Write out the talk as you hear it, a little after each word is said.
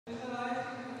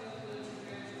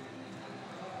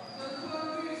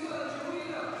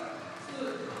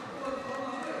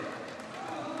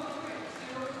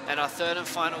And our third and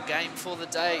final game for the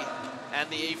day and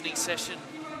the evening session.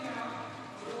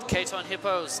 Katon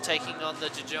Hippos taking on the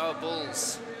Joai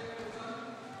Bulls.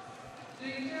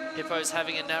 Hippos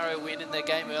having a narrow win in their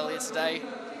game earlier today,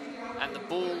 and the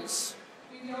Bulls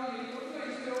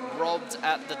robbed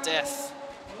at the death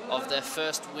of their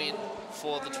first win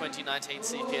for the 2019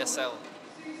 CPSL.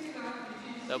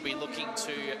 They'll be looking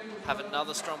to have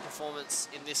another strong performance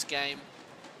in this game,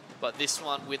 but this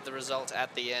one with the result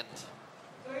at the end.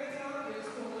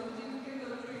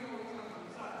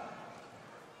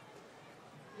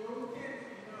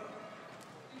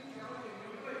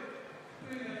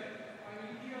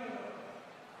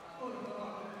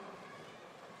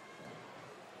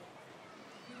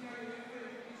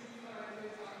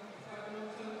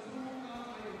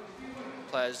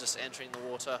 Players just entering the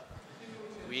water.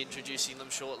 We'll be introducing them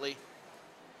shortly.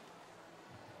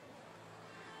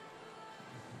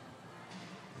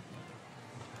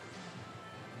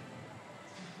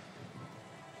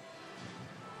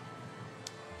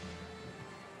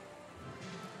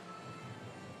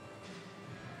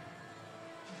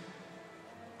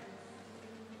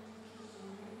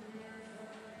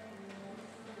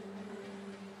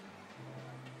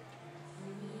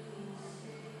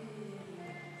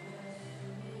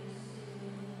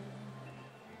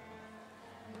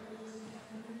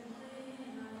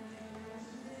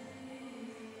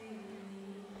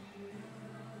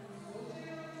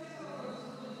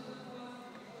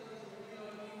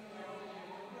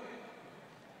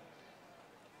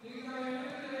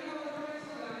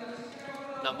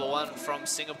 Number 1 from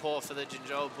Singapore for the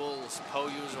Joai Bulls, Po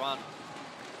Yuan.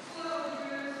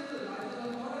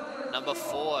 Number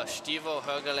 4, Stivo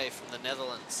Hergele from the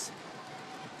Netherlands.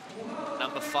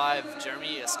 Number 5,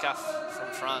 Jeremy Escaf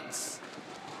from France.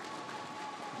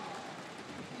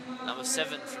 Number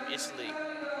 7 from Italy,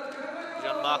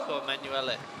 Gianmarco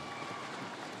Emanuele.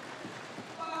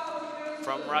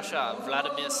 From Russia,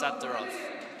 Vladimir Satdarov.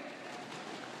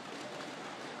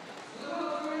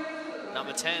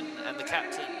 Number 10, and the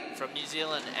captain from New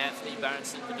Zealand, Anthony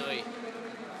Barronson-Benui.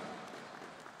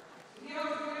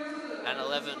 And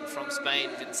 11 from Spain,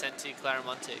 Vicente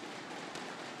Claramonte.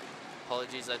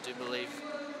 Apologies, I do believe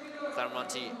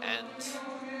Claramonte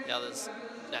and the others'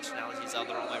 nationalities are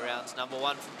the wrong way around. Number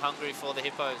 1 from Hungary for the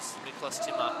Hippos, Miklos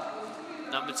Timar.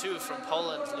 Number 2 from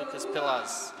Poland, Lucas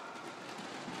Pillars.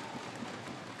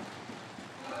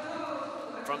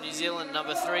 From New Zealand,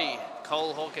 number 3,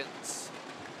 Cole Hawkins.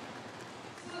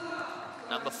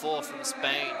 Number 4 from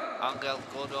Spain, Angel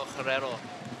Gordo Herrero.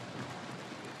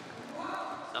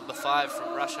 Number 5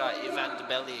 from Russia, Ivan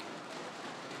Debeli.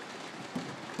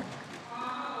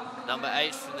 Number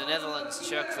 8 from the Netherlands,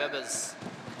 Tjerk Webers.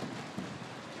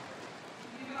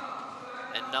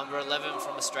 And number 11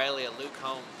 from Australia, Luke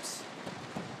Holmes.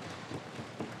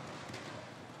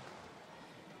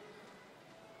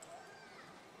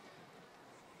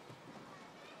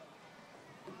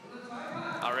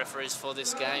 Our referees for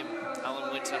this game,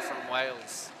 Alan Winter from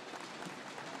Wales.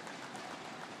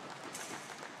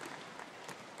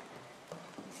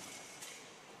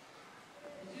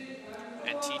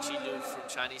 And Tichi Liu from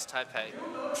Chinese Taipei.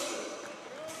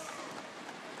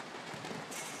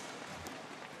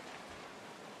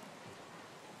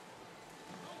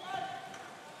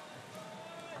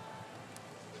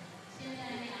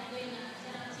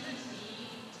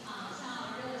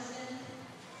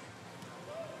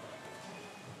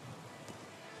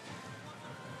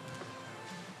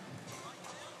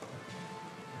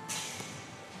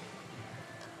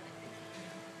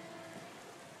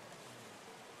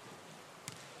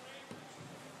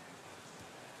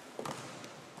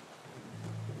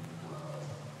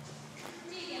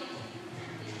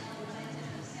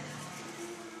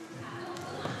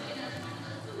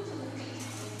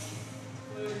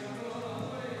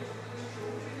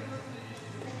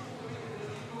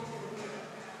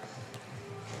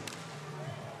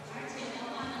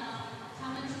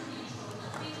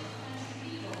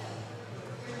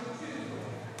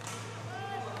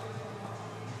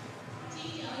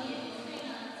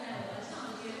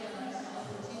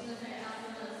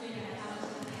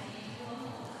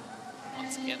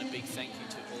 Again, a big thank you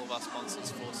to all of our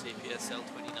sponsors for CPSL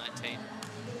 2019.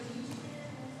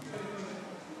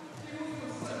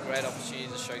 It's a great opportunity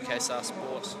to showcase our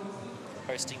sport,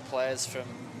 hosting players from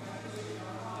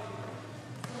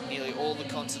nearly all the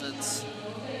continents.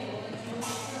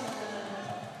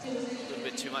 A little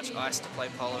bit too much ice to play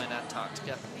polo in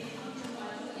Antarctica.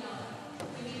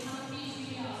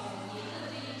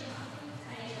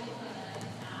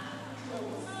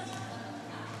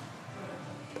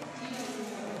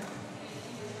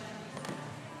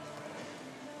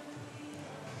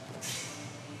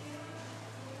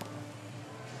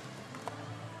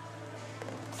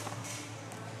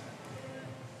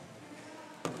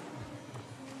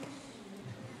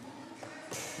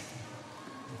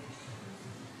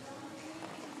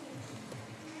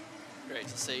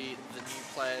 to see the new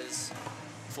players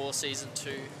for Season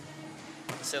 2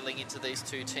 settling into these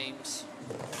two teams.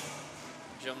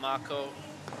 Gianmarco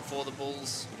for the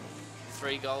Bulls,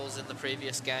 3 goals in the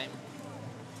previous game.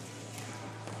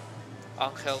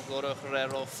 Angel Gordo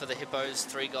Herrero for the Hippos,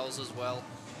 3 goals as well.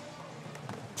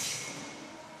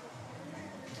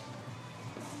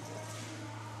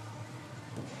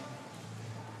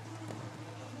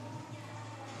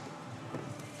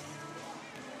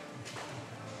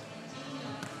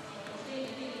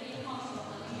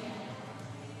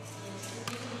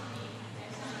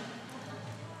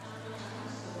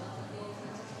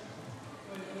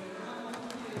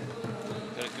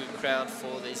 Got a good crowd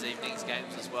for these evening's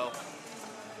games as well.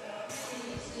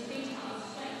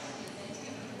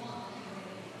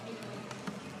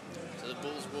 So the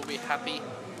Bulls will be happy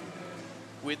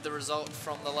with the result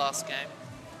from the last game.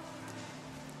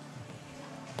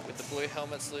 With the Blue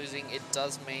Helmets losing, it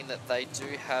does mean that they do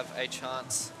have a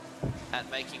chance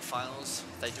at making finals.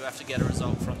 They do have to get a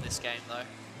result from this game though.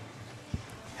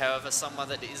 However, someone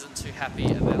that isn't too happy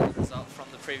about the result from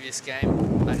the previous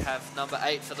game, I have number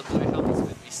 8 for the Blue Helmets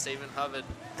with me, Stephen Hubbard.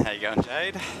 How you going,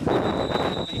 Jade?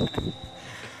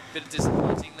 Bit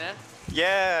disappointing there.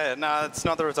 Yeah, no, it's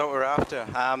not the result we're after.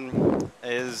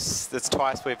 It's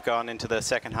twice we've gone into the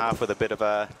second half with a bit of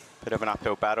an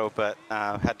uphill battle, but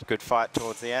had a good fight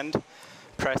towards the end.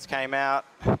 Press came out,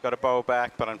 got a bowl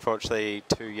back, but unfortunately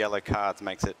 2 yellow cards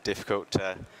makes it difficult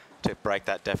to break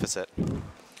that deficit.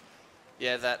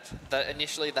 Yeah, that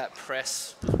initially that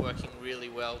press was working really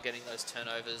well, getting those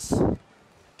turnovers,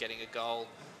 getting a goal,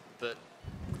 but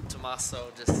Tommaso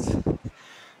just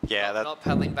not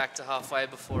paddling back to halfway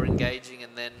before engaging,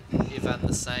 and then Ivan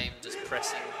the same, just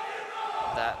pressing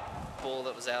that ball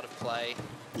that was out of play.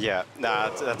 Yeah,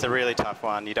 no, that's a really tough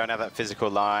one. You don't have that physical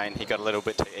line. He got a little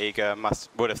bit too eager.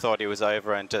 Would have thought he was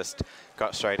over and just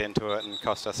got straight into it and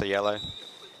cost us a yellow.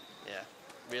 Yeah,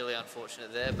 really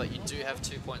unfortunate there, but you do have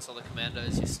 2 points on the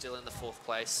Commandos. You're still in the 4th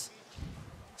place,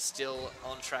 still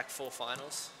on track for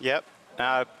finals. Yep,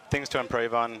 things to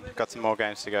improve on. Got some more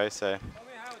games to go, so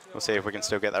we'll see if we can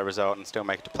still get that result and still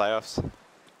make it to playoffs.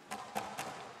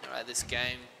 All right, this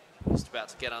game is about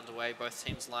to get underway. Both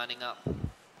teams lining up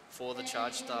for the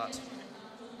charge start.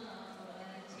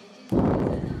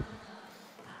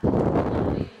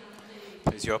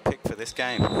 Who's your pick for this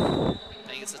game? I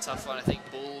think it's a tough one. I think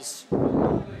Bulls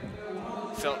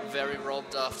felt very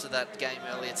robbed after that game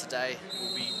earlier today.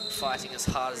 Will be fighting as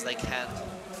hard as they can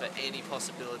for any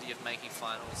possibility of making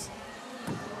finals.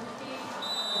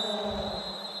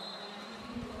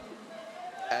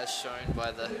 As shown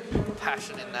by the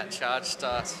passion in that charge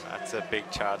start. That's a big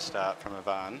charge start from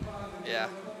Ivan. Yeah,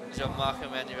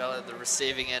 Gianmarco Manuel at the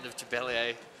receiving end of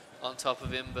Chebelier on top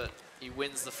of him, but he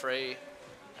wins the free,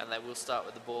 and they will start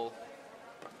with the ball.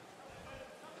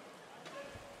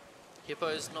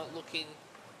 Hippo's not looking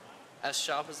as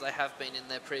sharp as they have been in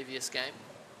their previous game,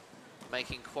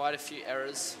 making quite a few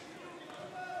errors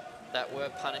that were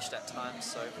punished at times,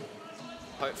 so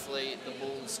hopefully the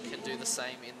Bulls can do the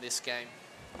same in this game.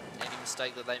 Any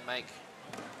mistake that they make,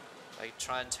 they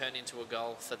try and turn into a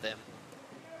goal for them.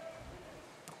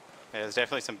 Yeah, there's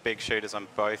definitely some big shooters on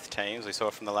both teams. We saw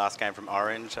from the last game from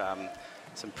Orange,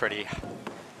 some pretty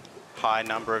high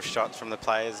number of shots from the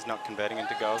players not converting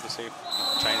into goals. We'll see if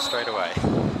it change straight away.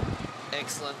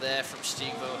 Excellent there from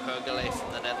Stigvo Hergele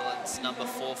from the Netherlands, number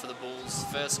 4 for the Bulls.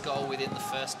 First goal within the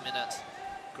first minute.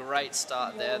 Great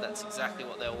start there, that's exactly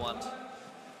what they'll want.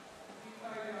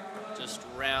 Just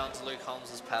round Luke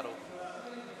Holmes's paddle.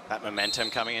 That momentum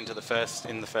coming into the first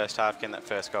half, getting that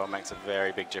first goal makes a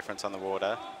very big difference on the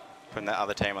water. Putting that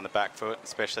other team on the back foot,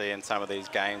 especially in some of these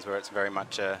games where it's very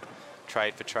much a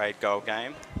trade for trade goal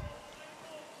game.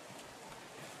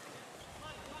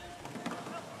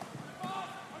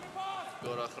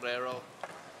 Gordo Herrero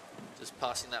just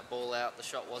passing that ball out, the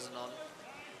shot wasn't on.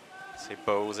 See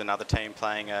Bulls, another team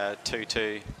playing a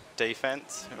 2-2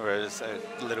 defense, whereas a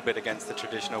little bit against the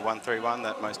traditional 1-3-1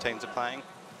 that most teams are playing.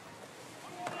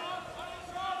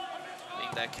 I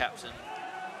think their captain,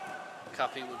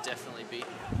 Cuppy, will definitely be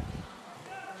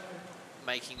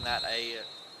making that a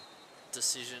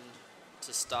decision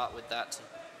to start with that, to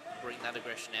bring that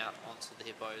aggression out onto the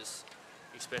Hippos,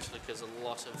 especially because a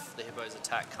lot of the Hippos'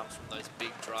 attack comes from those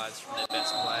big drives from their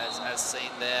best players, as seen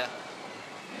there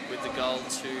with the goal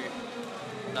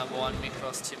to number 1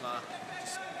 Mikros Timar,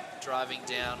 just driving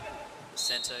down the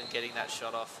centre and getting that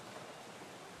shot off.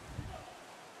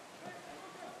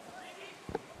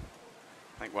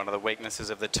 I think one of the weaknesses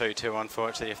of the 2-2,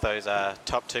 unfortunately, if those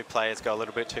top 2 players go a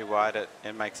little bit too wide,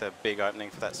 it makes a big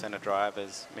opening for that centre drive,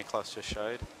 as Miklos just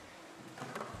showed.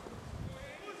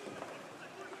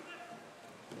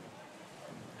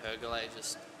 Debele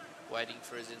just waiting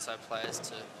for his inside players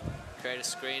to create a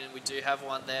screen, and we do have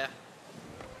one there.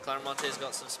 Claramonte's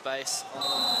got some space on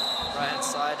the right-hand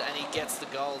side, and he gets the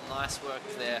goal. Nice work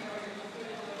there.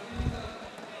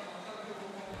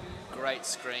 Great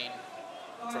screen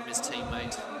from his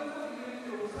teammate.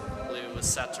 I believe it was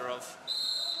Satarov.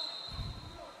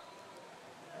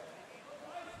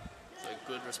 So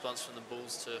good response from the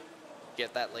Bulls to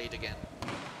get that lead again.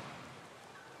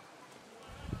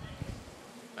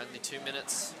 Only 2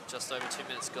 minutes, just over 2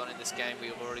 minutes gone in this game.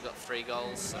 We've already got 3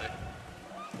 goals, so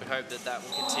we hope that that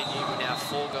will continue. We now have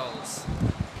 4 goals.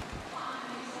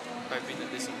 Hoping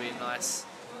that this will be a nice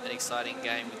and exciting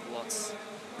game with lots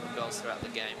of goals throughout the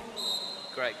game.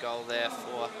 Great goal there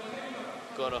for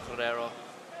Goro Herrero.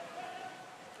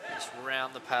 Just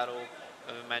round the paddle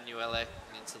of Emanuele and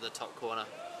into the top corner.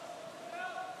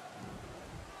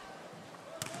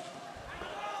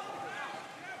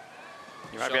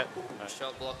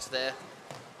 Shot blocked there,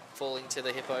 falling to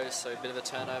the Hippos, so a bit of a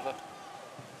turnover.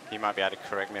 You might be able to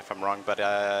correct me if I'm wrong, but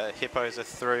Hippos are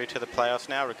through to the playoffs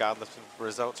now, regardless of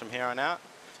results from here on out.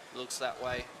 Looks that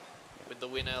way. With the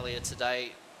win earlier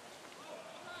today,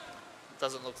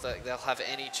 doesn't look like they'll have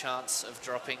any chance of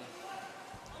dropping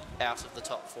out of the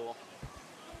top 4.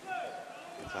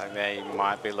 So they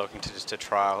might be looking to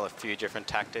trial a few different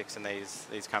tactics in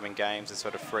these coming games as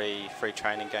sort of free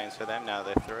training games for them now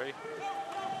they're through.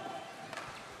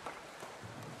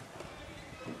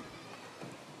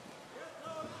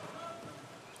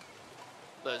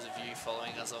 Those of you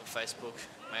following us on Facebook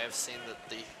may have seen that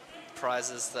the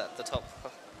prizes that the top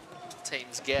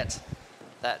teams get,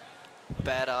 that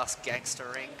badass gangster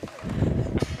ring.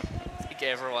 I think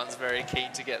everyone's very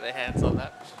keen to get their hands on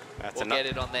that. Or get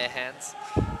it on their hands.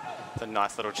 It's a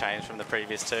nice little change from the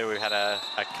previous 2. We had a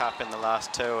cup in the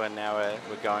last 2, and now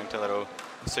we're going to little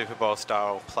Super Bowl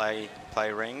style play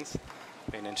rings.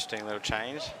 Be an interesting little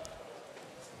change.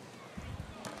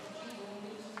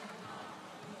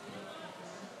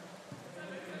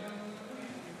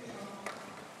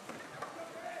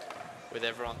 With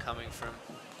everyone coming from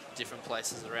different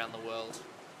places around the world,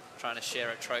 trying to share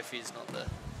a trophy is not the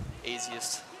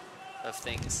easiest of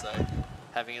things, so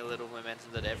having a little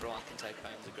momentum that everyone can take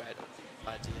home is a great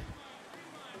idea.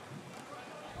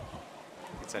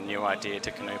 It's a new idea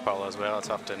to Canoe Polo as well. It's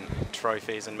often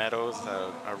trophies and medals,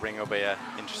 so a ring will be an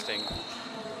interesting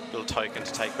little token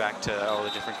to take back to all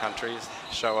the different countries,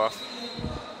 show off.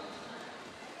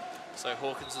 So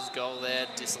Hawkins' goal there,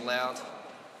 disallowed.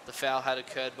 The foul had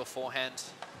occurred beforehand.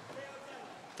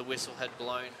 The whistle had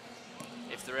blown.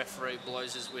 If the referee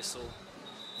blows his whistle,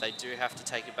 they do have to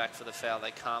take it back for the foul.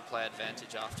 They can't play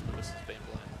advantage after the whistle's been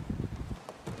blown.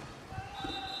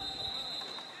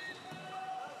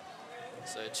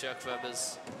 So Chuck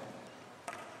Weber's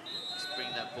just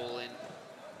bringing that ball in,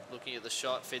 looking at the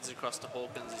shot, feeds it across to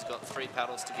Hawkins. He's got 3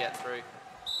 paddles to get through.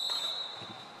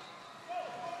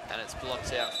 And it's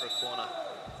blocked out for a corner.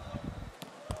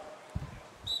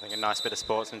 I think a nice bit of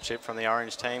sportsmanship from the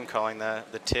Orange team, calling the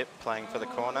tip, playing for the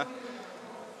corner.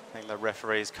 I think the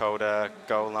referees called a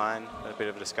goal line. A bit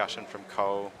of a discussion from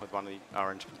Cole with one of the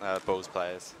Orange Bulls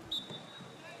players.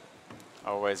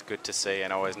 Always good to see,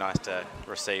 and always nice to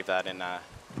receive that in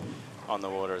on the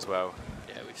water as well.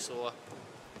 Yeah, we saw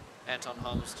Anton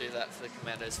Holmes do that for the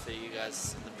Commandos for you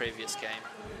guys in the previous game.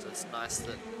 So it's nice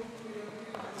that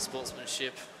the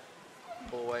sportsmanship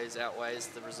always outweighs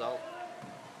the result.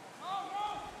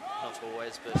 Not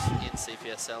always, but in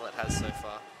CPSL it has so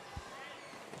far.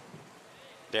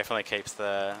 Definitely keeps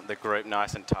the group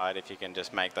nice and tight if you can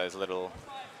just make those little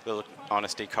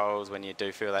honesty calls when you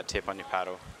do feel that tip on your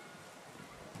paddle.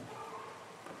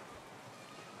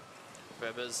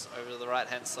 Weber's over to the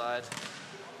right-hand side.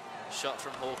 Shot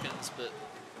from Hawkins, but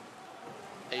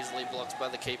easily blocked by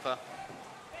the keeper.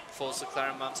 Falls to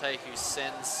Claramonte, who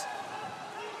sends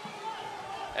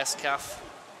Escaf.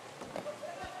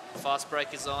 Fast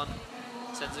break is on.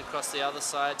 Sends it across the other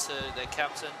side to their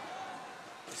captain.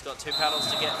 He's got 2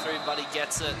 paddles to get through, but he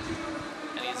gets it.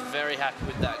 And he's very happy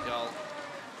with that goal.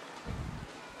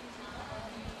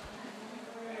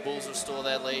 Bulls restore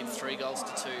their lead, 3 goals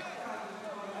to 2.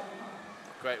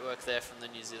 Great work there from the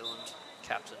New Zealand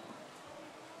captain.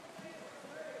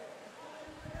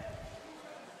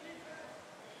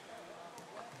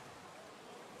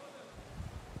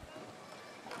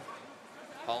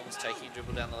 Holmes taking a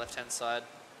dribble down the left-hand side.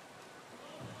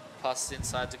 Passes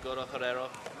inside to Goro Herrero.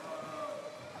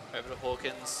 Over to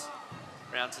Hawkins.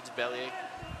 Round to Debelier.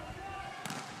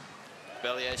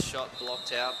 Debelier's shot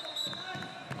blocked out.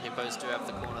 Hippos do have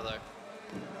the corner though.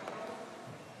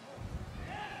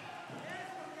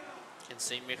 You can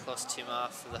see Miklos Timar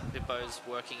for the Hippos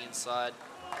working inside.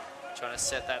 Trying to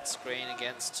set that screen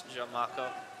against Gianmarco.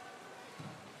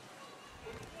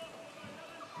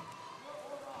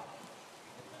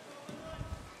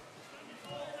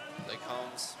 They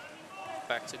comes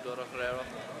back to Gordo Herrero.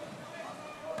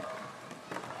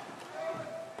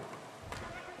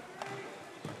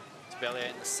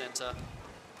 Bellier in the center.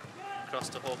 Across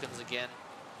to Hawkins again.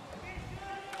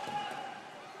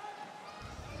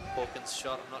 Hawkins'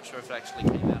 shot, I'm not sure if it actually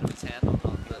came out of his hand or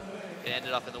not, but it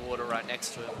ended up in the water right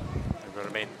next to him. We would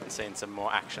have been seeing some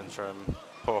more action from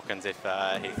Hawkins if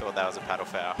he thought that was a paddle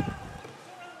foul.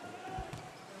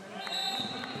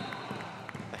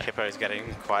 The Hippo's getting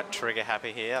quite trigger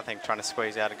happy here, I think trying to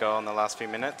squeeze out a goal in the last few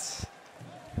minutes.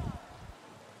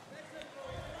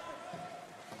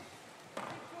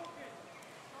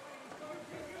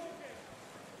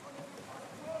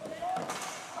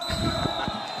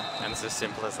 And it's as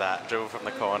simple as that. Dribble from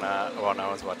the corner while no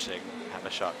one's watching, have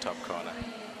a shot top corner.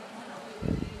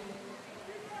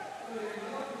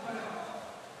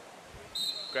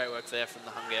 Great work there from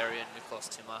the Hungarian, Miklos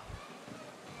Timmer.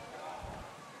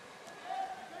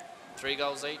 3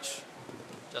 goals each.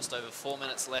 Just over 4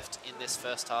 minutes left in this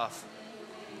first half.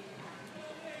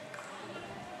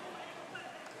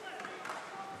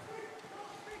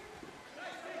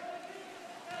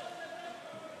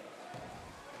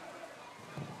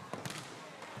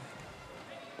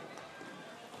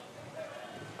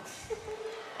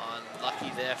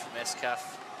 Unlucky there from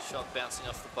Escaf. Shot bouncing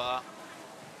off the bar.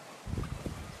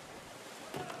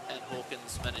 And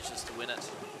Hawkins manages to win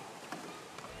it.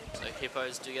 So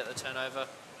Hippos do get the turnover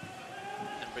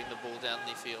and bring the ball down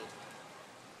the field.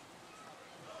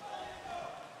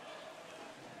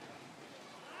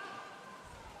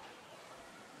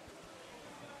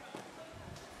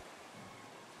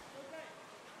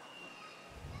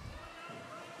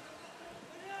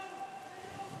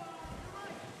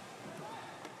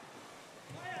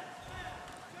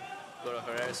 Got a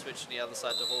Herrera switch on the other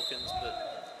side to Hawkins,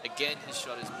 but again his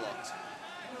shot is blocked.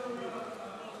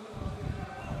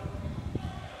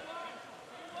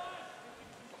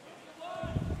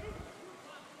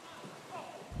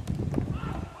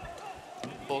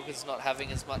 Hawkins not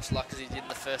having as much luck as he did in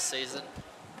the first season.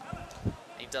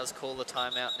 He does call the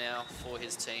timeout now for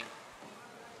his team.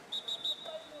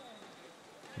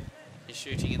 He's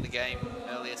shooting in the game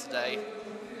earlier today.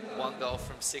 1 goal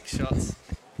from 6 shots.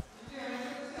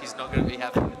 He's not going to be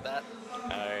happy with that.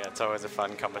 It's always a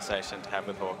fun conversation to have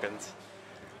with Hawkins.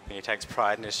 He takes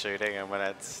pride in his shooting, and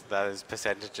when those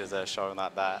percentages are showing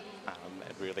like that,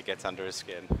 it really gets under his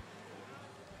skin.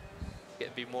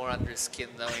 It'd be more under his skin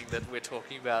knowing that we're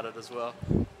talking about it as well.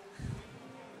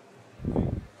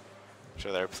 I'm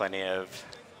sure there are plenty of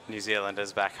New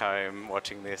Zealanders back home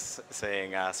watching this,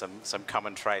 seeing some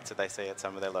common traits that they see at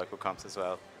some of their local comps as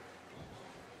well.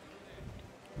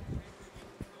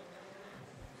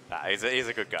 He's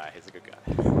a good guy. He's a good guy.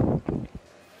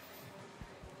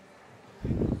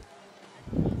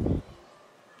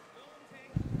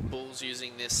 Bulls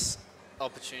using this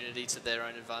opportunity to their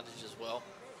own advantage as well.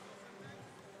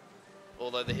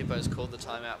 Although the Hippos called the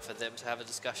timeout for them to have a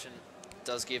discussion, it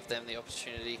does give them the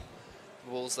opportunity,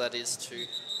 the Bulls that is, to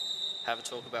have a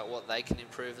talk about what they can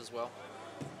improve as well.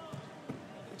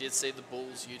 We did see the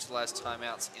Bulls utilise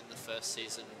timeouts in the first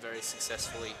season very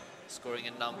successfully, scoring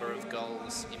a number of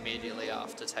goals immediately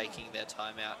after taking their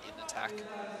timeout in attack.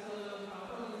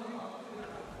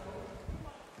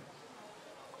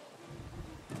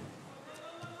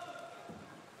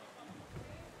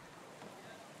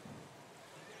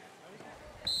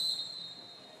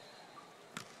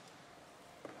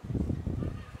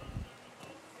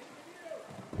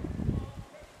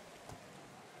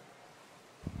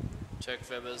 Turk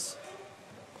Webers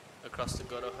across to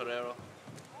Gordo Herrero,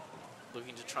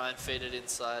 looking to try and feed it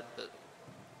inside, but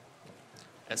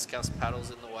Escal's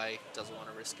paddles in the way, doesn't want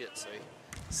to risk it, so he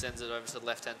sends it over to the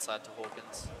left-hand side to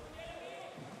Hawkins.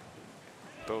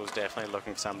 Bulls definitely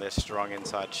looking for some of their strong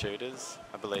inside shooters.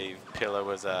 I believe Pillar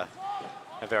was a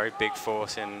very big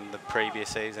force in the previous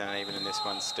season and even in this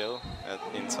one still.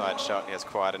 Inside shot, he has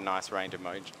quite a nice range of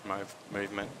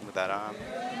movement with that arm.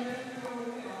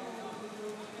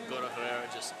 Gordo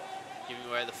Herrero just giving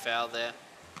away the foul there.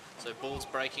 So Bulls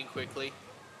breaking quickly,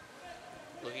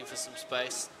 looking for some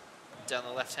space down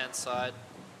the left-hand side.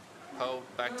 Poe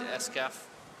back to Escaf.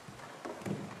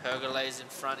 Herger lays in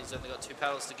front. He's only got 2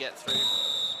 paddles to get through,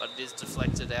 but it is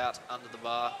deflected out under the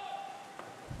bar.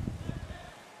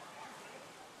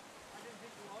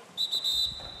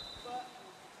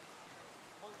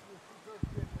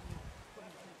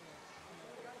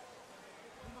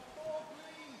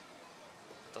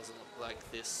 Doesn't look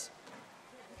like this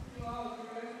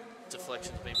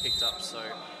deflection's been picked up, so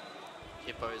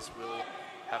Hippos will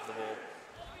have the ball.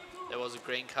 There was a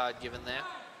green card given there.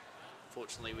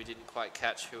 Fortunately, we didn't quite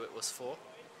catch who it was for.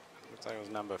 Looks like it was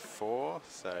number 4,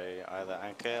 so either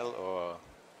Ankel or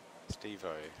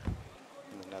Stevo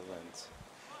in the Netherlands.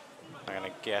 I'm going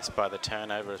to guess by the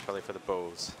turnover it's probably for the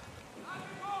Bulls.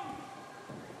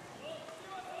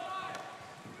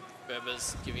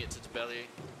 Weber's giving it to DeBellier.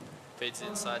 Feeds it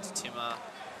inside to Timmer.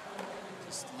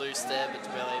 Just loose there, but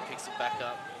DeBellier picks it back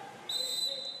up.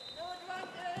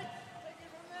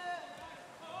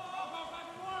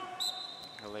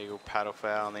 Illegal paddle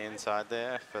foul on the inside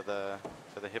there for the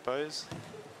Hippos.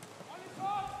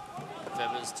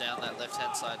 Weber's down that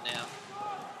left-hand side now.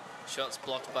 Shot's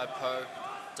blocked by Poe.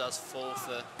 Does fall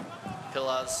for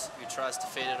Pillars, who tries to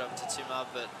feed it up to Timmer,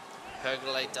 but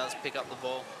Hergele does pick up the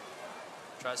ball.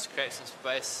 Tries to create some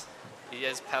space. He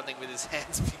is paddling with his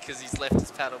hands because he's left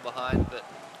his paddle behind, but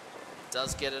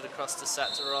does get it across to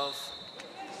Satarov.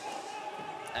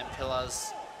 And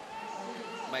Pillars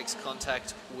makes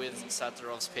contact with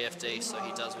Satarov's PFD, so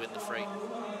he does win the free.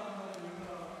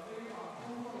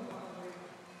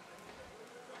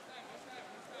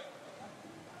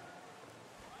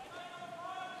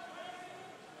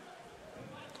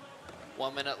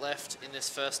 One minute left in this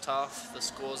first half. The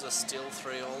scores are still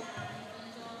 3-3.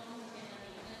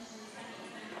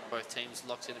 Both teams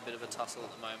locked in a bit of a tussle at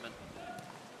the moment.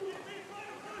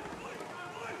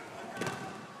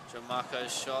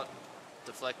 Gianmarco's shot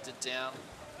deflected down.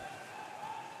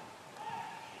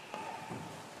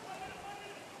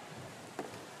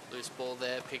 Loose ball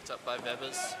there, picked up by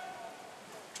Webers.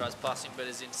 Tries passing, but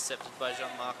is intercepted by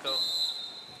Gianmarco.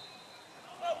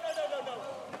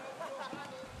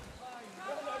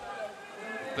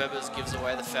 Webers gives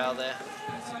away the foul there.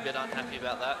 He's a bit unhappy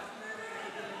about that.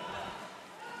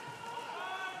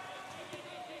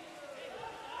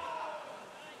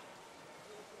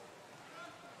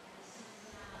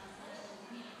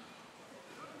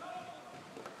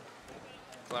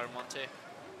 Claramonte.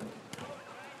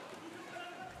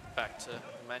 Back to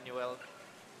Manuel.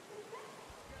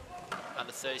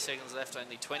 Under 30 seconds left,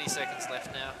 only 20 seconds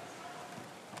left now.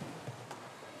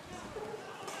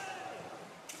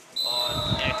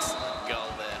 Oh, an excellent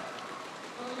goal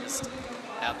there. Just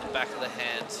out the back of the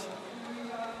hand.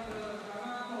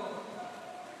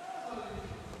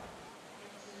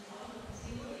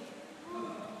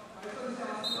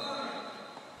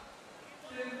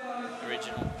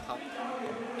 Original pump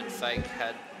and fake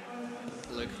had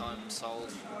Luke Holmes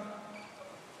sold.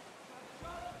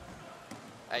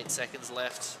 8 seconds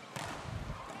left.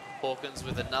 Hawkins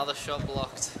with another shot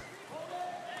blocked.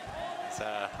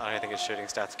 I don't think his shooting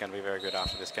stats are going to be very good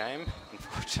after this game,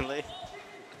 unfortunately.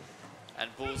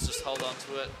 And Bulls just hold on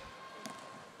to it.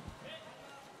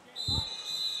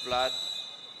 Vlad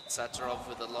Satarov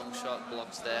with a long shot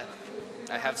blocked there.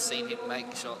 I have seen him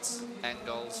make shots and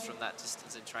goals from that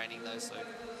distance in training though, so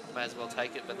may as well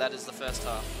take it, but that is the first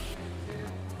half.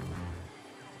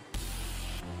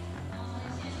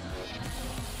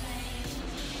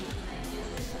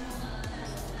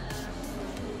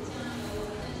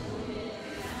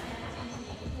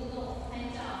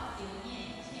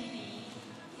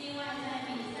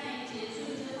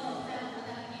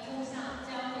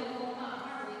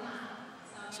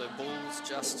 So Bulls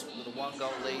just with a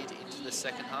 1-goal lead into the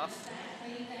second half.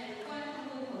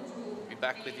 Be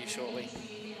back with you shortly.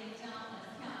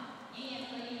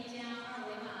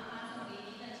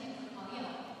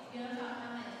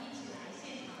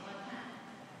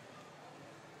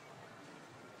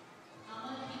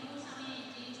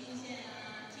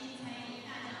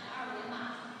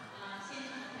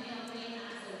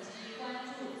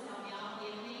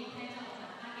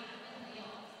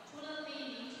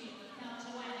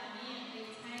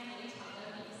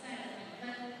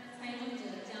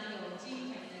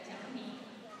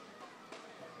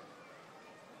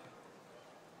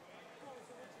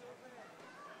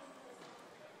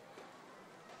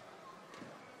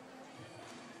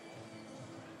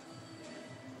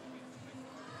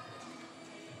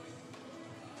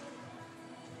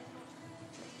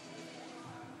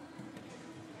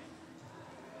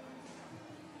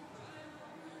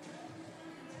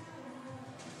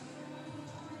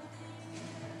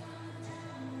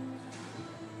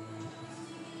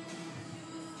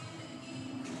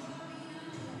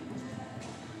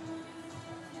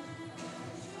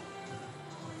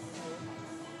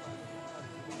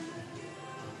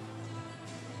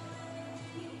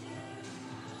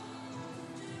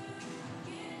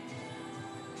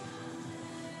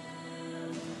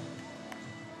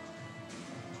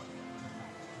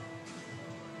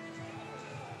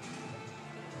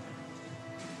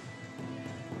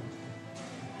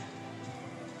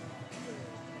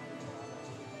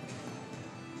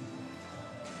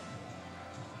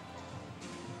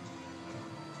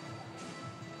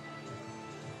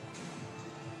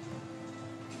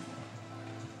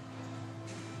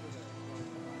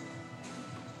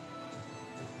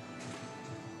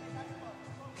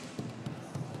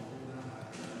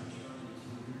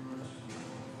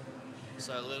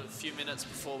 So a few minutes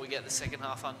before we get the second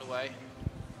half underway.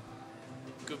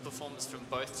 Good performance from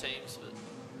both teams, but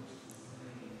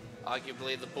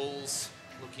arguably the Bulls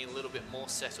looking a little bit more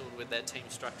settled with their team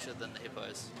structure than the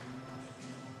Hippos.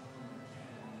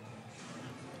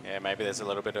 Yeah, maybe there's a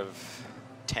little bit of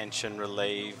tension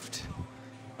relieved,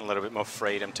 a little bit more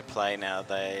freedom to play now.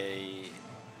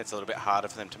 It's a little bit harder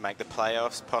for them to make the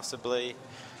playoffs, possibly.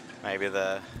 Maybe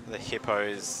the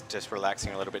Hippos just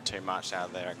relaxing a little bit too much now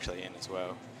they're actually in as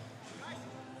well.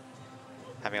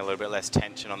 Having a little bit less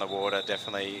tension on the water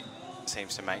definitely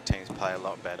seems to make teams play a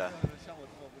lot better.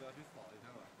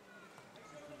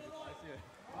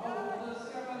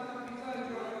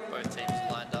 Both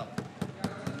teams lined up,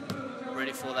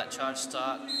 ready for that charge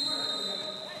start.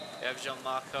 We have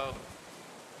Jean-Marco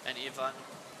and Ivan.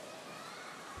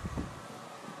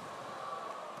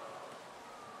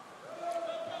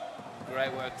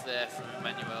 Great work there from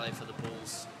Emanuele for the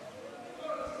Bulls.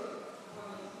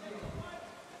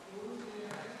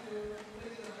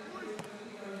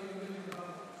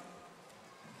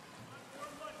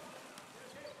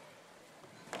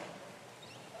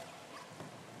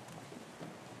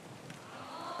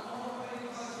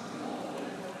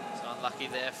 So unlucky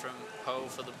there from Poe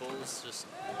for the Bulls, just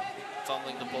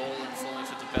fumbling the ball and falling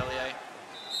for Debellier.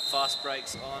 Fast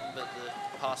breaks on, but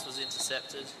the pass was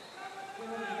intercepted.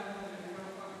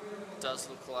 Does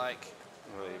look like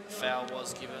foul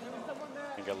was given.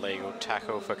 I think a legal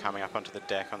tackle for coming up onto the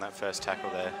deck on that first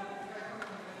tackle there.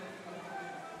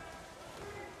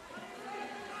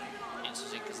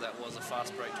 Interesting, because that was a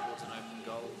fast break towards an open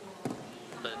goal,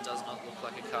 but it does not look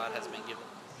like a card has been given.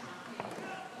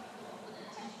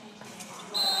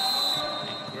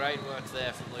 And great work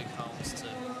there from Luke Holmes to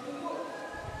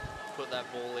put that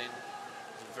ball in.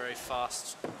 It was a very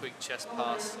fast, quick chest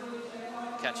pass,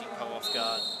 catching Poe off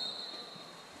guard.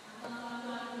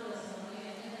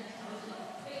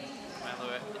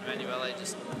 Emanuele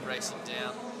just racing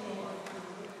down.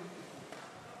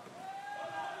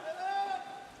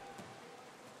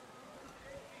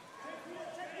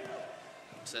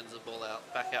 Sends the ball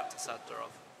out, back out to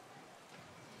Sadarov.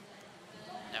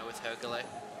 Now with Hergele.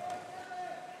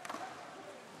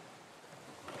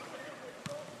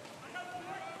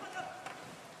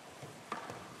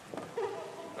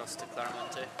 Across to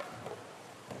Claramonte.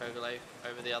 Hergele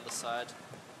over the other side.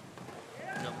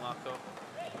 Gianmarco.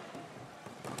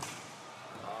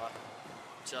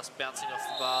 Just bouncing off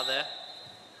the bar there.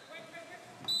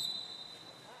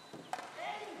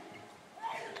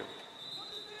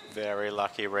 Very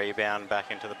lucky rebound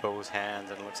back into the Bulls' hands,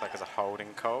 and it looks like it's a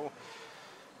holding call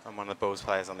on one of the Bulls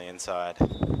players on the inside.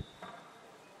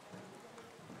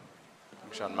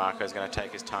 Gianmarco is going to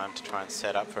take his time to try and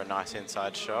set up for a nice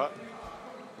inside shot.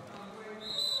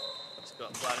 He's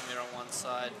got Vladimir on one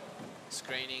side,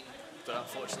 screening, but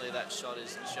unfortunately that shot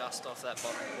is just off that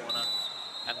bottom corner.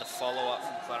 And the follow-up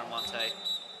from Claramonte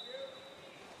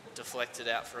deflected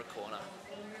out for a corner.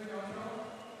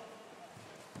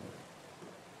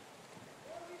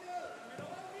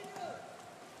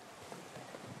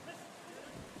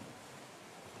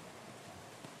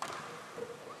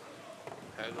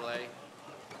 Hergele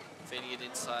feeding it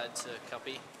inside to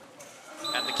Cuppy.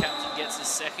 And the captain gets his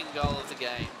second goal of the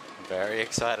game. Very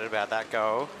excited about that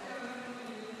goal.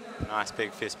 Nice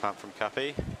big fist pump from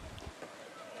Cuppy.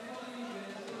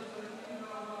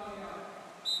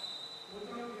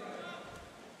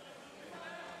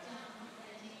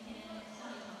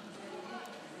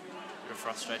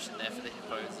 Frustration there for the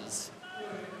Hippos.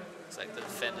 Looks like the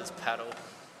defender's paddle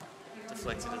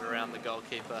deflected it around the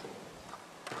goalkeeper,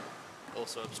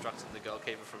 also obstructing the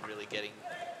goalkeeper from really getting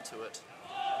to it.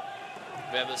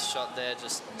 Weber's shot there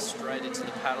just straight into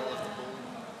the paddle of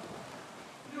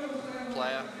the Bull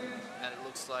player, and it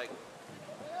looks like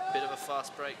a bit of a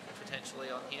fast break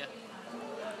potentially on here,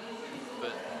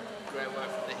 but great work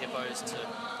from the Hippos to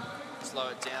slow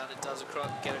it down. It does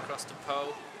get across to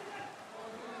Poe.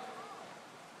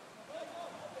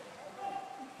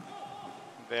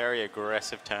 Very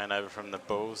aggressive turnover from the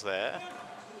Bulls there.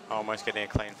 Almost getting a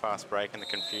clean fast break in the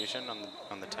confusion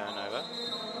on the turnover.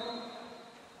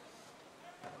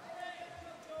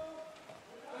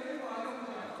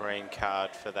 Green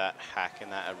card for that hack in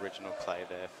that original play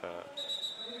there for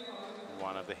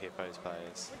one of the Hippos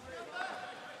players.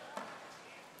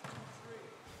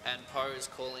 And Poe is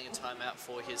calling a timeout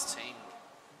for his team.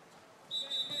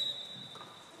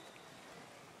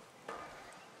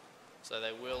 So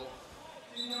they will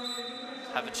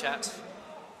have a chat.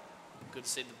 Good to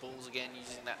see the Bulls again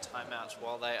using that timeout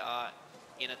while they are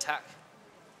in attack,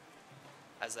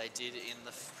 as they did in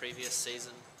the previous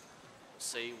season. We'll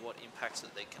see what impact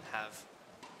that they can have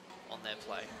on their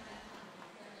play.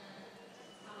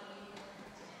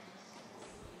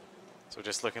 So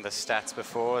just looking at the stats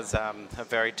before, it's a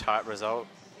very tight result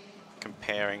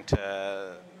comparing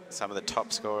to some of the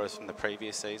top scorers from the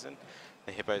previous season.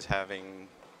 The Hippos having,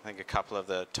 I think, a couple of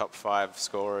the top 5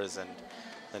 scorers, and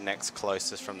the next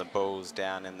closest from the Bulls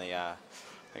down in the I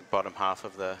think bottom half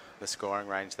of the scoring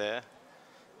range there.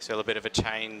 Still a bit of a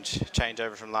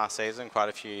changeover from last season. Quite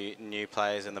a few new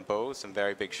players in the Bulls, some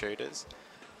very big shooters.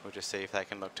 We'll just see if they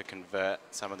can look to convert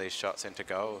some of these shots into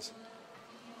goals.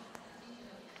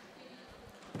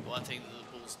 One thing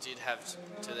that the Bulls did have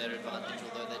to their advantage,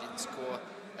 although they didn't score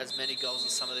as many goals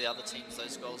as some of the other teams,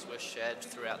 those goals were shared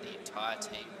throughout the entire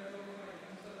team,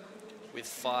 with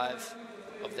 5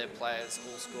 of their players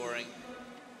all scoring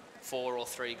 4 or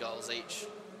 3 goals each.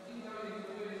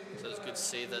 So it's good to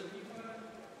see that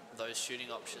those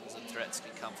shooting options and threats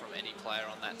can come from any player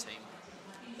on that team.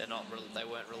 They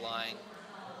weren't relying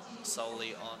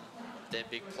solely on their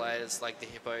big players like the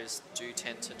Hippos do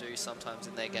tend to do sometimes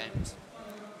in their games.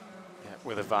 Yeah,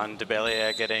 with Ivan de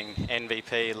Bellier getting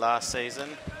MVP last season,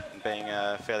 and being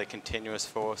a fairly continuous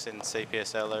force in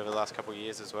CPSL over the last couple of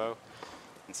years as well.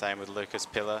 And same with Lucas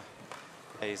Pillar.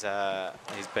 He's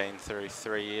been through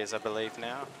 3 years, I believe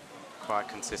now, quite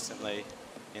consistently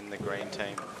in the green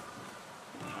team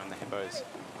on the Hippos.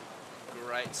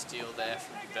 Great steal there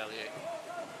from de Bellier,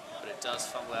 but it does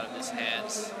fumble out of his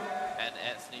hands, and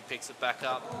Anthony picks it back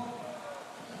up.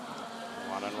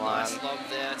 1-on-1. Nice lob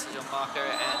there to Gianmarco,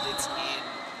 and it's in.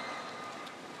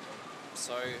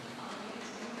 So,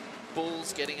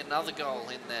 Bulls getting another goal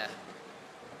in there.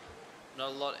 Not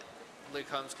a lot Luke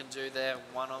Holmes can do there,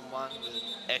 1-on-1 with an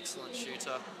excellent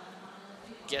shooter.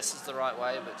 Guesses the right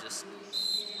way, but just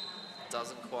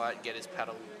doesn't quite get his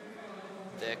paddle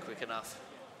there quick enough.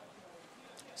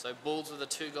 So Bulls with a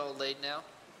 2-goal lead now.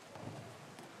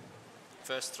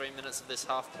 First 3 minutes of this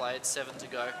half played, 7 to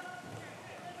go.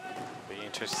 Be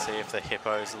interested to see if the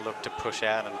Hippos look to push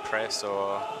out and press,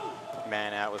 or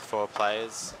man out with 4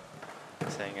 players,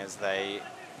 seeing as they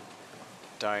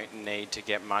don't need to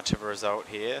get much of a result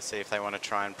here. See if they want to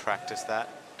try and practice that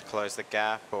to close the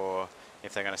gap, or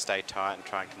if they're going to stay tight and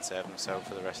try and conserve themselves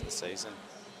for the rest of the season.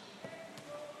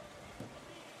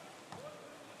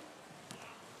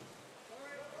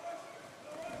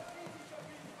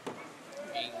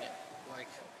 Like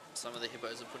some of the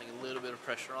Hippos are putting a little bit of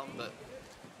pressure on, but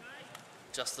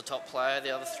just the top player. The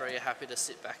other 3 are happy to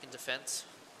sit back in defence.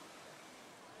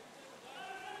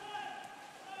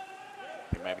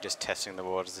 Maybe just testing the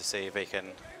waters to see if he can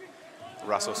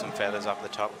rustle some feathers up the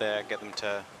top there, get them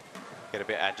to get a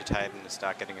bit agitated and to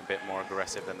start getting a bit more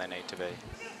aggressive than they need to be.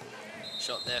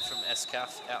 Shot there from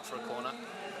Escaf out for a corner.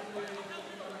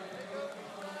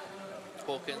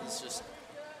 Hawkins just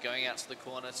going out to the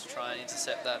corner to try and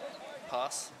intercept that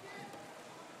pass.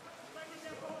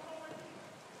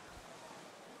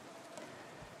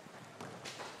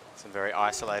 Some very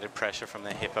isolated pressure from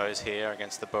the Hippos here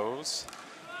against the Bulls.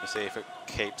 We'll see if it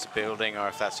keeps building, or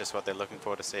if that's just what they're looking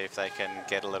for, to see if they can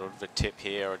get a little bit of a tip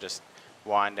here, or just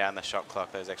wind down the shot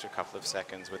clock those extra couple of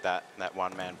seconds with that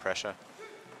one-man pressure.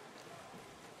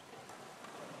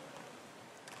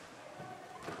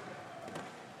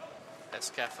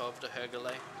 Escaf over to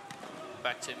Hergele.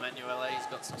 Back to Emanuele. He's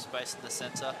got some space in the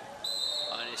centre.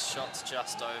 And his shot's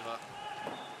just over.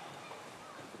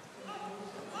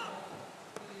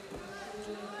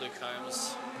 Luke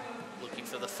Holmes looking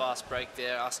for the fast break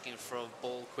there, asking for a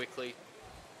ball quickly.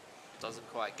 Doesn't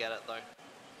quite get it though.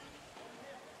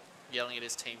 Yelling at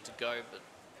his team to go, but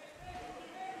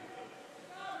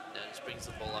no, just brings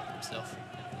the ball up himself.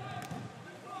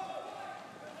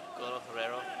 Goro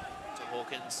Herrero to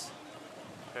Hawkins.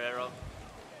 Herrero.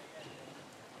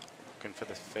 Looking for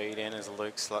the feed in as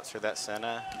Luke slots through that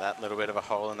centre. That little bit of a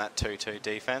hole in that 2-2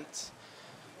 defence.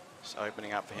 Just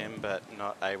opening up for him, but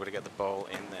not able to get the ball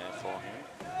in there for him.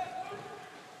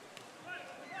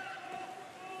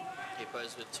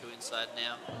 Hippos with 2 inside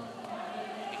now.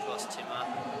 Miklos Timmer,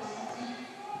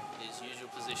 his usual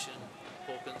position.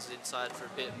 Hawkins inside for a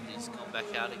bit, but he's gone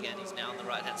back out again. He's now on the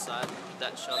right-hand side with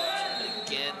that shot option. But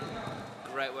again,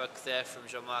 great work there from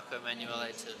Gianmarco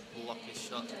Emanuele to block his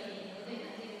shot.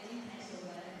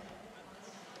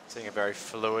 Seeing a very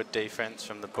fluid defence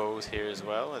from the Bulls here as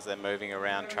well, as they're moving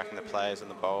around, tracking the players and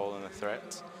the ball and the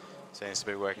threats. Seems to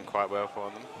be working quite well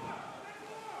for them.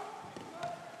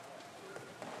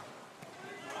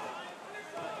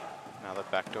 Another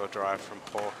backdoor drive from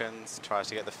Hawkins, tries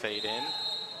to get the feed in.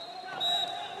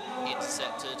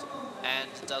 Intercepted, and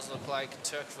it does look like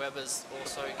Turk Weber's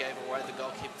also gave away the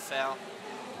goalkeeper foul.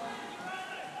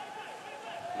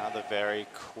 Another very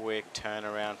quick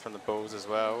turnaround from the Bulls as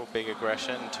well. Big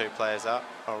aggression, 2 players up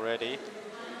already.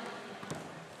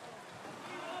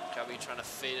 Cubby trying to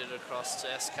feed it across to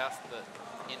Escaf, but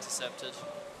intercepted.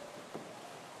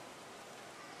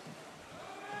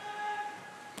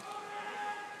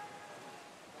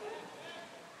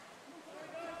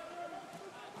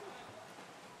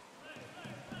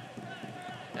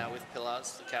 Now with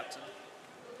Pillars, the captain.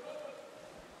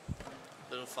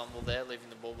 Little fumble there, leaving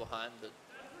the ball behind, but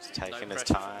he's taking no his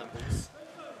pressure time. from the Bulls.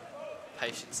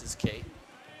 Patience is key.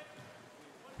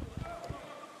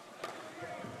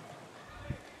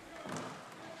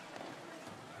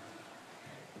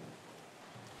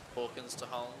 Hawkins to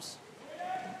Holmes.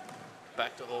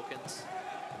 Back to Hawkins.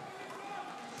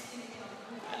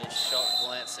 And his shot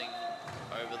glancing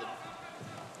over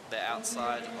the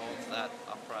outside of that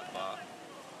upright bar.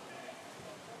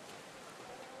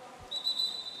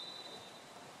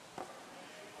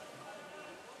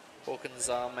 Hawkins'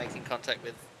 arm making contact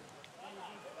with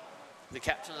the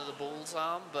captain of the Bulls'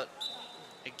 arm, but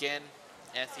again,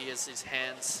 Anthony has his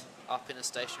hands up in a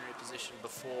stationary position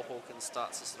before Hawkins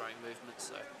starts his throwing movement,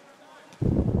 so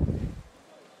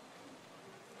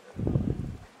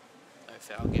no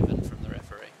foul given from the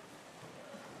referee.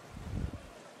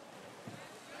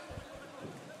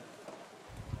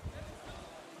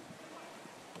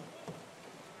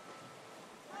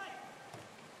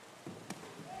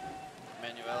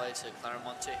 Emanuele to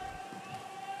Claramonte.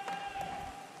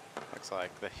 Looks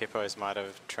like the Hippos might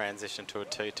have transitioned to a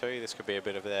 2-2. This could be a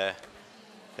bit of their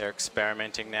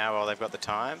experimenting now while they've got the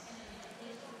time.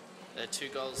 They're 2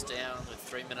 goals down with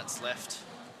 3 minutes left,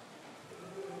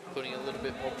 putting a little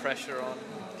bit more pressure on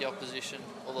the opposition,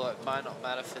 although it might not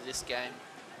matter for this game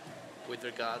with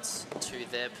regards to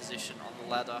their position on the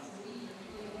ladder.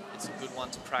 It's a good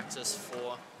one to practice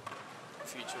for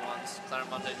future ones.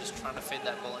 Claramonte just trying to feed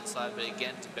that ball inside, but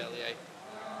again, Tebellier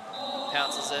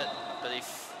pounces it, but he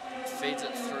feeds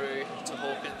it through to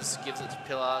Hawkins, gives it to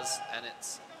Pillars, and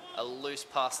it's a loose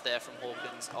pass there from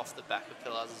Hawkins off the back of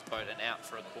Pillars' boat and out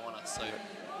for a corner. So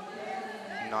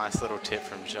nice little tip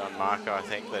from John Marco, I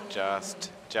think, that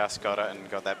just got it and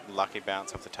got that lucky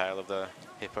bounce off the tail of the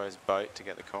Hippo's boat to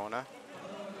get the corner.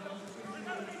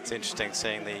 It's interesting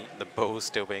seeing the Bulls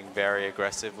still being very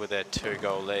aggressive with their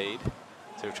 2-goal lead.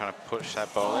 So we're trying to push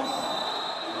that ball in.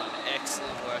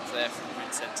 Excellent work there from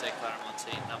Vincente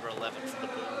Claramonte, number 11 for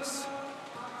the Bulls.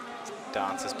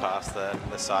 Dances past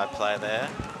the side player there.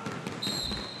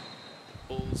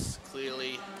 Bulls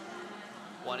clearly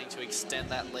wanting to extend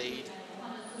that lead.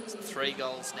 It's 3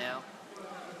 goals now.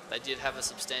 They did have a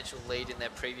substantial lead in their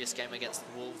previous game against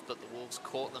the Wolves, but the Wolves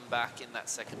caught them back in that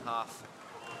second half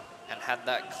and had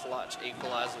that clutch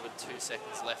equaliser with 2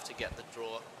 seconds left to get the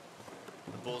draw.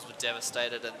 The Bulls were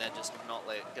devastated, and they're just not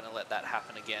going to let that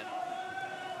happen again.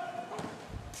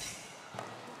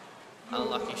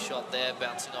 Unlucky shot there,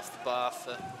 bouncing off the bar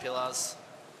for Pillars.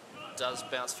 Does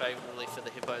bounce favourably for the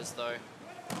Hippos though.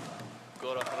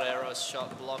 Gordo Herrera's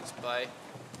shot blocked by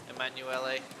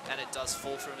Emanuele, and it does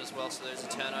fall for him as well, so there's a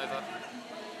turnover.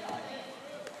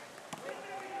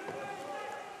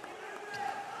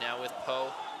 Now with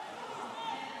Poe.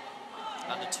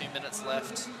 Under 2 minutes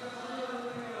left.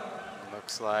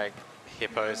 Looks like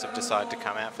Hippos have decided to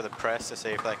come out for the press to see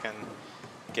if they can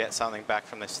get something back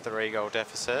from this 3-goal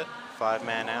deficit.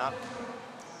 5-man out.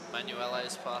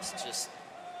 Emanuele's pass just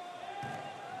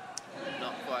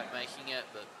not quite making it,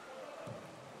 but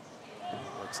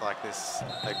looks like this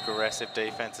aggressive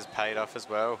defense has paid off as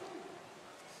well.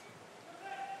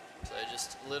 so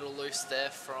just a little loose there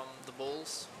from the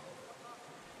Bulls.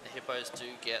 The Hippos do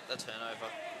get the turnover.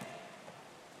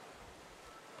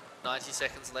 90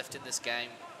 seconds left in this game.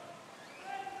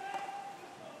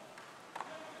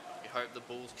 We hope the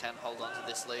Bulls can hold on to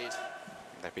this lead.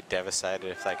 They'd be devastated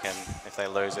if they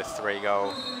lose a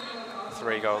 3-goal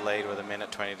lead with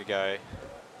 1:20 to go.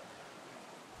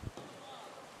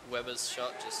 Weber's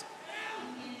shot just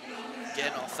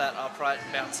getting off that upright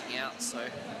and bouncing out, so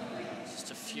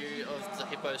just a few of the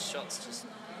Hippos' shots just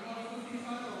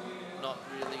not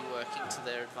really working to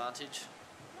their advantage.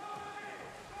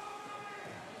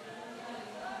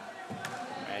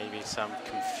 Maybe some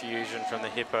confusion from the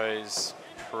Hippos'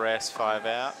 press 5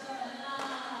 out,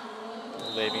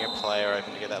 leaving a player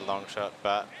open to get that long shot,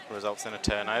 but results in a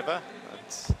turnover.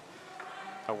 It's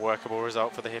a workable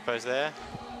result for the Hippos there.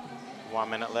 1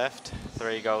 minute left,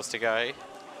 3 goals to go.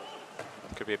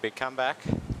 Could be a big comeback. I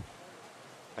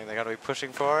think they're going to be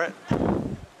pushing for it.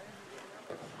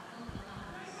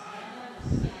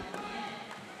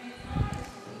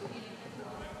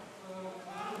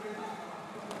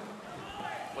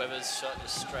 Weber's shot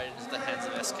just straight into the hands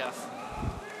of Escaf.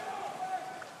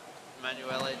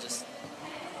 Emanuele just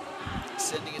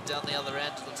sending it down the other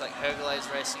end. Looks like Hergele is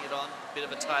racing it on. Bit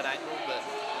of a tight angle, but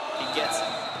he gets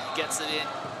it. gets it in,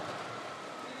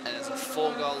 and it's a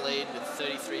 4-goal lead with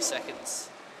 33 seconds.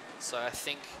 So I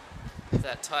think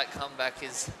that tight comeback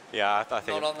is I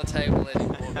think not on the table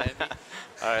anymore, baby.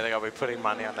 I don't think I'll be putting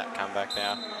money on that comeback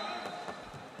now.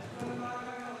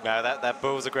 No, that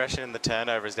Bulls' aggression in the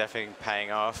turnover is definitely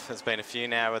paying off. There's been a few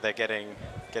now where they're getting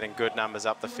good numbers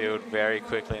up the field very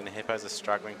quickly, and the Hippos are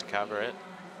struggling to cover it.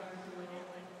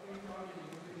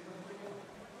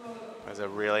 Those are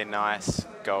really nice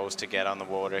goals to get on the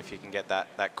water if you can get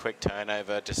that quick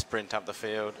turnover, just sprint up the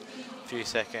field, a few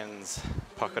seconds,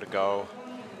 pocket a goal,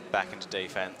 back into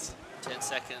defense. 10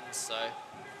 seconds, so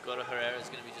Gordo Herrera is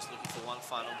going to be just looking for one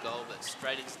final goal, but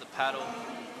straight into the paddle.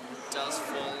 Does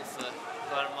fall for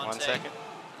Claramonte. 1 second.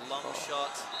 Long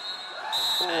shot.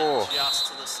 Oh. And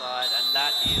just to the side, and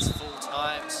that is full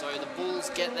time. So the Bulls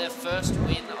get their first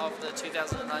win of the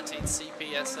 2019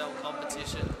 CPSL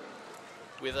competition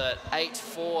with an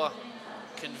 8-4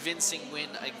 convincing win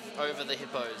over the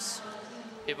Hippos.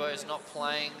 Hippos not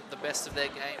playing the best of their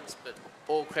games, but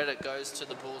all credit goes to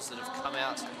the Bulls that have come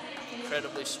out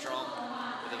incredibly strong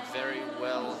with a very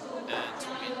well-earned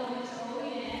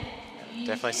win.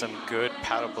 Definitely some good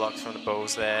paddle blocks from the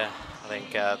Bulls there. I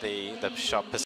think the shot